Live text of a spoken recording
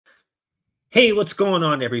Hey, what's going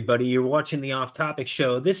on, everybody? You're watching the Off Topic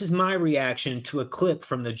Show. This is my reaction to a clip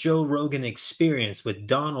from the Joe Rogan Experience with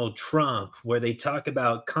Donald Trump, where they talk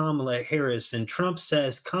about Kamala Harris, and Trump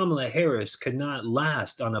says Kamala Harris could not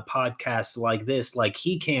last on a podcast like this, like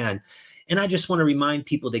he can. And I just want to remind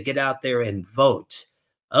people to get out there and vote.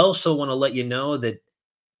 I also want to let you know that,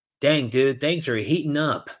 dang, dude, things are heating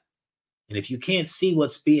up. And if you can't see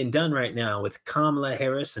what's being done right now with Kamala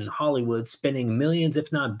Harris and Hollywood spending millions, if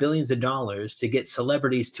not billions of dollars to get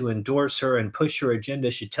celebrities to endorse her and push her agenda,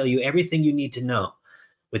 should tell you everything you need to know.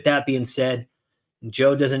 With that being said,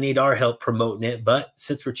 Joe doesn't need our help promoting it, but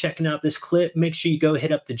since we're checking out this clip, make sure you go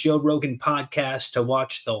hit up the Joe Rogan Podcast to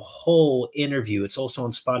watch the whole interview. It's also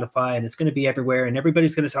on Spotify, and it's going to be everywhere, and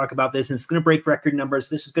everybody's going to talk about this, and it's going to break record numbers.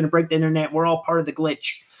 This is going to break the internet. We're all part of the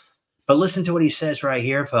glitch. But listen to what he says right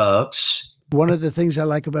here, folks. One of the things I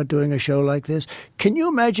like about doing a show like this, can you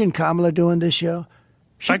imagine Kamala doing this show?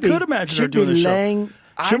 I could imagine her doing this show.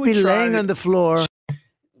 She'd be laying on the floor.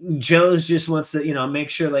 Joe's just wants to, make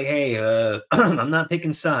sure, like, hey, I'm not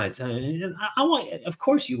picking sides. I want, of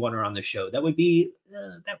course, you want her on the show. That would be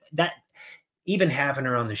that. Even having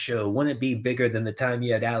her on the show, wouldn't it be bigger than the time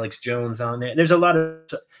you had Alex Jones on there? There's a lot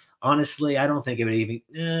of, honestly, I don't think it would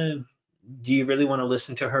even. Do you really want to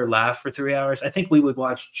listen to her laugh for 3 hours? I think we would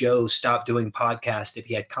watch Joe stop doing podcasts if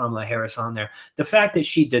he had Kamala Harris on there. The fact that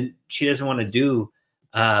she doesn't want to do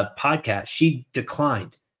podcasts, she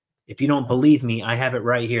declined. If you don't believe me, I have it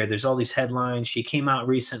right here. There's all these headlines. She came out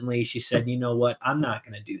recently. She said, you know what? I'm not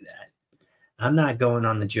going to do that. I'm not going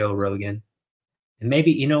on the Joe Rogan. And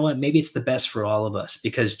maybe, you know what? Maybe it's the best for all of us,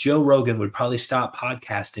 because Joe Rogan would probably stop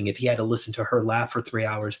podcasting if he had to listen to her laugh for 3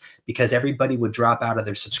 hours, because everybody would drop out of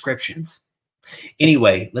their subscriptions.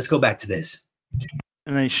 Anyway, let's go back to this.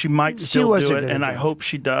 And she might still do it, and I hope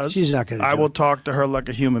she does. She's not going to. I will talk to her like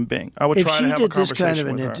a human being. I would try to have a conversation with her. If she did this kind of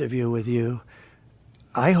an interview with you,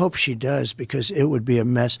 I hope she does, because it would be a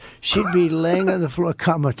mess. She'd be laying on the floor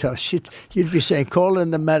comatose. You'd be saying, call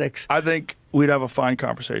in the medics. I think we'd have a fine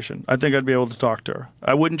conversation. I think I'd be able to talk to her.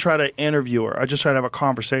 I wouldn't try to interview her. I just try to have a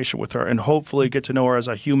conversation with her and hopefully get to know her as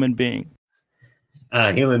a human being.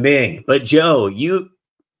 Human being. But Joe, you've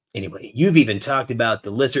even talked about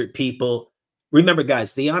the lizard people. Remember,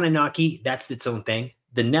 guys, the Anunnaki, that's its own thing.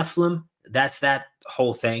 The Nephilim, that's that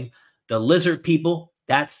whole thing. The lizard people,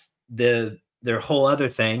 that's their whole other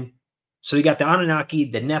thing. So you got the Anunnaki,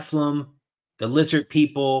 the Nephilim, the lizard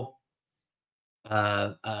people,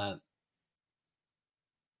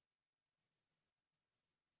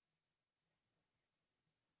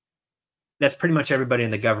 that's pretty much everybody in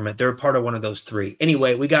the government. They're a part of one of those three.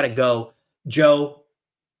 Anyway, we got to go. Joe,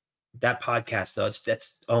 that podcast, though,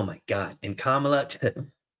 that's, oh my God. And Kamala,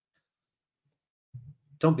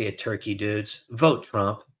 don't be a turkey, dudes. Vote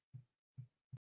Trump.